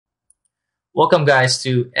Welcome guys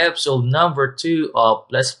to episode number 2 of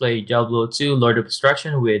Let's Play Diablo 2 Lord of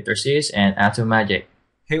Destruction with Tarsius and AtomMagik.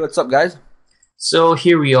 Hey, what's up, guys? So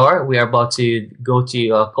here we are. We are about to go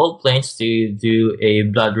to Cold Plains to do a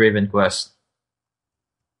Blood Raven quest.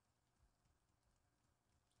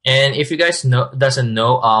 And if you guys doesn't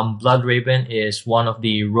know, Blood Raven is one of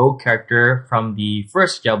the rogue character from the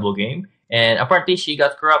first Diablo game, and apparently she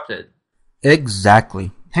got corrupted.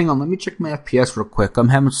 Exactly. Hang on, let me check my FPS real quick. I'm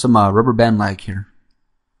having some rubber band lag here.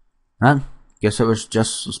 Huh? Guess it was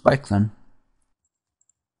just a spike then.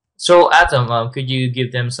 So Atom, could you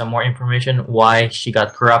give them some more information why she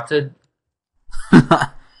got corrupted?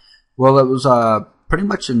 Well, it was pretty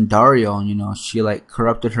much in Dario, she like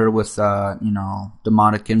corrupted her with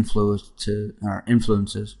demonic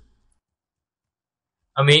influences.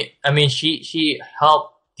 I mean, she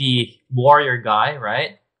helped the warrior guy,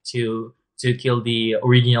 right, to kill the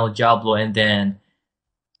original Diablo, and then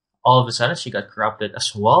all of a sudden she got corrupted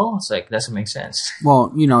as well. It's like doesn't make sense.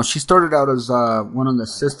 Well, she started out as one of the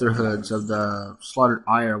sisterhoods of the Slaughtered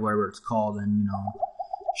Eye, or whatever it's called, and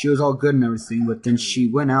she was all good and everything, but then she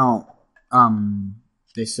went out.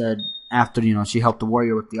 They said after she helped the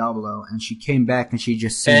warrior with Diablo, and she came back and she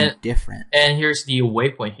just seemed different. And here's the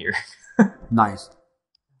waypoint here. Nice.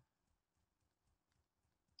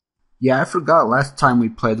 Yeah, I forgot last time we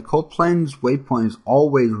played. The Cold Plains waypoint is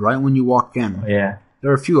always right when you walk in. Yeah. There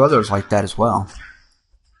are a few others like that as well.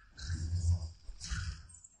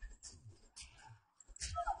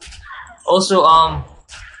 Also,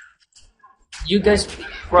 you guys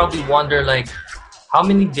probably wonder like how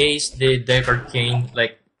many days did Deckard Cain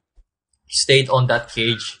like stayed on that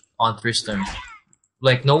cage on Tristan?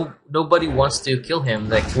 Like nobody wants to kill him.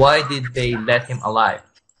 Like why did they let him alive?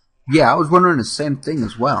 Yeah, I was wondering the same thing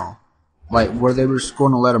as well. Like, were they just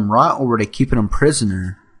going to let him rot, or were they keeping him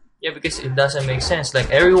prisoner? Yeah, because it doesn't make sense. Like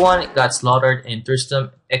everyone got slaughtered in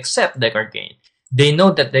Tristram except Deckard Cain. They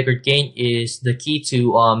know that Deckard Cain is the key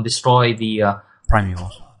to destroy the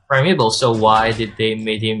Primevals. So why did they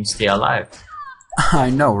make him stay alive? I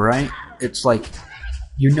know, right? It's like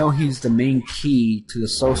he's the main key to the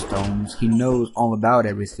Soul Stones. He knows all about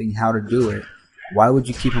everything, how to do it. Why would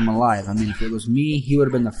you keep him alive? I mean, if it was me, he would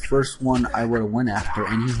have been the first one I would have went after,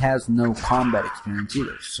 and he has no combat experience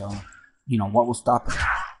either. So, what will stop him?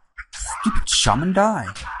 Stupid shaman die.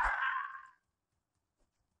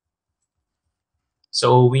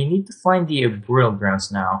 So we need to find the burial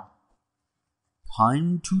grounds now.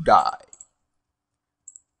 Time to die.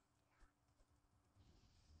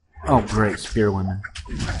 Oh, great, spear women.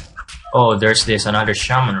 Oh, there's another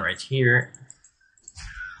shaman right here.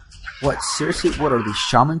 What, seriously? What, are these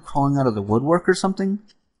shaman crawling out of the woodwork or something?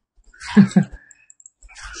 Okay,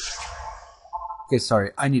 sorry,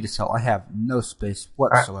 I need to sell. I have no space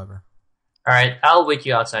whatsoever. Alright, I'll wait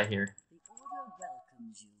you outside here.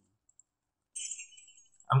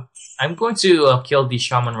 I'm going to kill the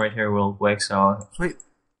shaman right here real quick, so... Sweet.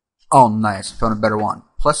 Oh, nice. Found a better one.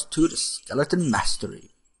 +2 to skeleton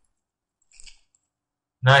mastery.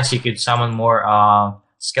 Nice, you could summon more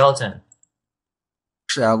skeleton.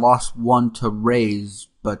 Actually, I lost one to raise,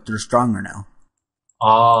 but they're stronger now.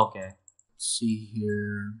 Oh, okay. Let's see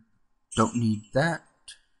here. Don't need that.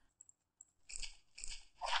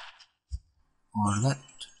 Or that.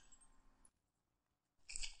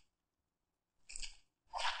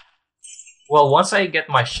 Well, once I get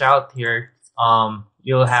my shout here,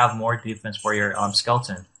 you'll have more defense for your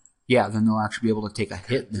skeleton. Yeah, then they'll actually be able to take a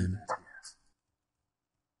hit then.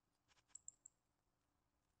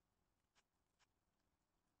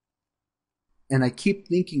 And I keep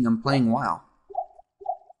thinking I'm playing WoW.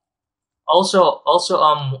 Also,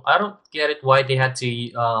 I don't get it why they had to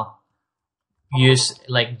use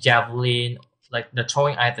like javelin, like the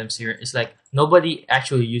throwing items here. It's like nobody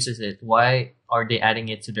actually uses it. Why are they adding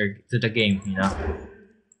it to the game?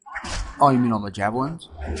 Oh, you mean all the javelins?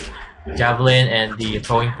 Javelin and the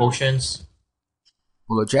throwing potions.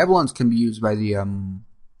 Well, the javelins can be used by the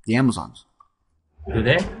Amazons. Do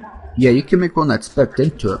they? Yeah, you can make one that's spec'd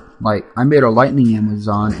into it. Like, I made a lightning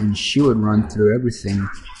Amazon, and she would run through everything.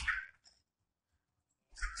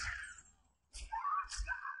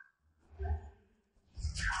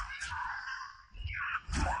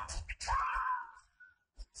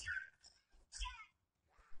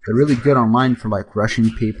 They're really good online for, like, rushing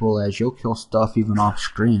people, as you'll kill stuff even off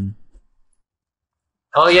screen.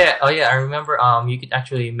 Oh yeah, I remember. You could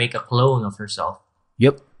actually make a clone of yourself.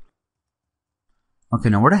 Yep. Okay,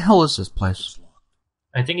 now where the hell is this place?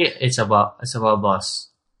 I think it's about a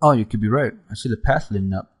bus. Oh, you could be right. I see the path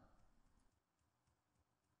leading up.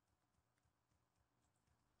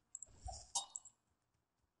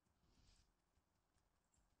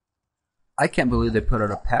 I can't believe they put out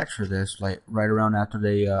a patch for this, like right around after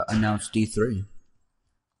they announced D3.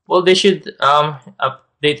 Well, they should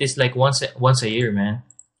update this like once a year, man.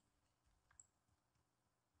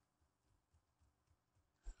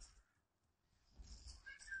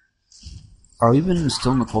 Are we even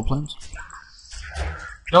still in the coal plains?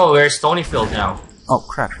 No, we're Stonyfield now. Oh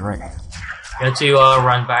crap! You're right. You have to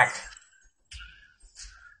run back.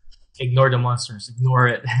 Ignore the monsters. Ignore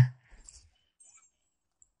it.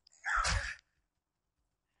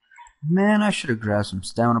 Man, I should have grabbed some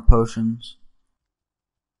stamina potions.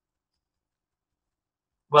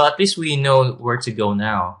 Well, at least we know where to go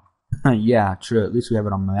now. Yeah, true. At least we have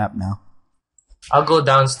it on the map now. I'll go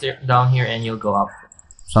down here and you'll go up.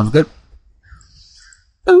 Sounds good.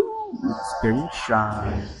 Ooh, experience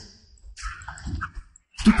shine.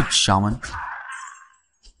 Stupid shaman.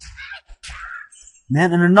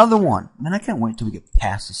 Man, and another one. Man, I can't wait till we get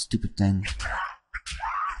past this stupid thing.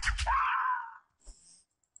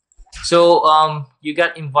 So, you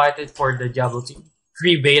got invited for the Diablo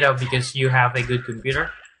 3 beta because you have a good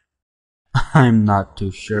computer? I'm not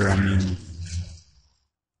too sure. I mean,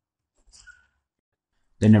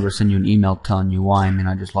 they never send you an email telling you why. I mean,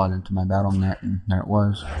 I just logged into my Battle.net and there it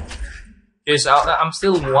was. Because I'm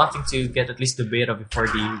still wanting to get at least the beta before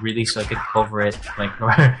the release so I can cover it. Like,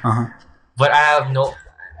 but I have no,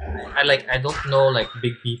 I don't know like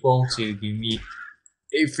big people to give me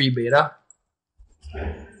a free beta.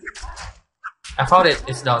 I found it.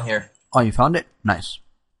 It's down here. Oh, you found it? Nice.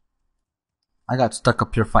 I got stuck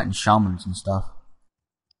up here fighting shamans and stuff.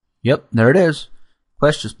 Yep, there it is.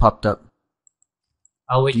 Quest just popped up.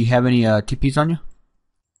 I'll wait. Do you have any TPs on you?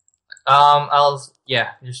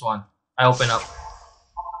 Yeah, there's one. I open up.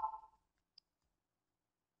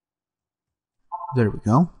 There we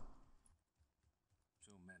go.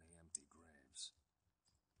 So many empty graves.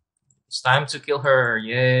 It's time to kill her.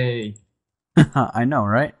 Yay. I know,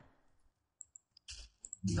 right?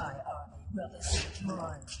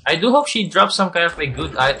 I do hope she drops some kind of a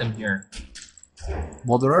good item here.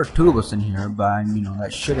 Well, there are two of us in here, but you know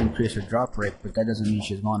that should increase her drop rate, but that doesn't mean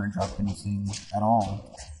she's going to drop anything at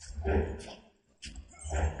all.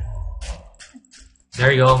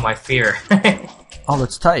 There you go, my fear. Oh,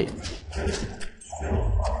 that's tight.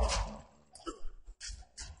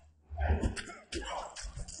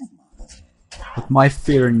 With my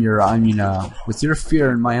fear and your, with your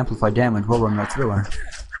fear and my amplified damage, we'll run right through her.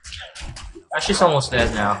 She's almost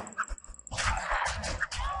dead now.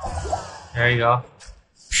 There you go.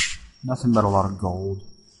 Nothing but a lot of gold.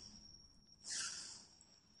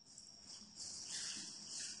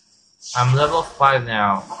 I'm level 5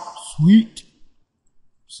 now. Sweet.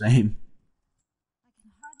 Same.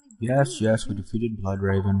 Yes, we defeated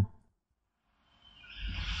Bloodraven.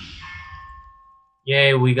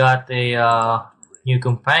 Yay, we got a new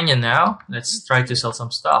companion now. Let's try to sell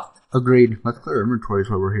some stuff. Agreed. Let's clear inventories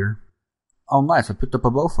while we're here. Oh, nice. I picked up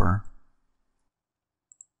a bow for her.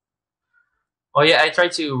 Oh yeah, I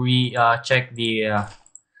tried to check the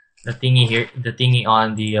thingy here, the thingy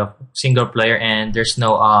on the single player, and there's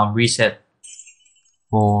no reset.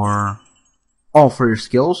 For your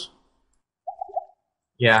skills?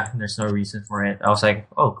 Yeah, there's no reason for it. I was like,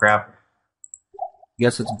 oh crap.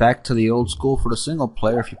 Guess it's back to the old school for the single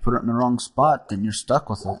player. If you put it in the wrong spot, then you're stuck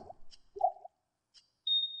with it.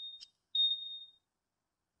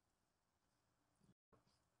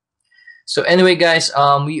 So anyway, guys,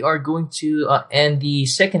 we are going to end the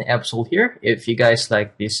second episode here. If you guys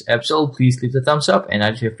like this episode, please leave a thumbs up and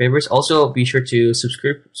add your favorites. Also, be sure to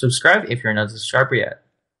subscribe if you're not a subscriber yet.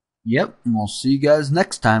 Yep, and we'll see you guys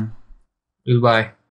next time. Goodbye.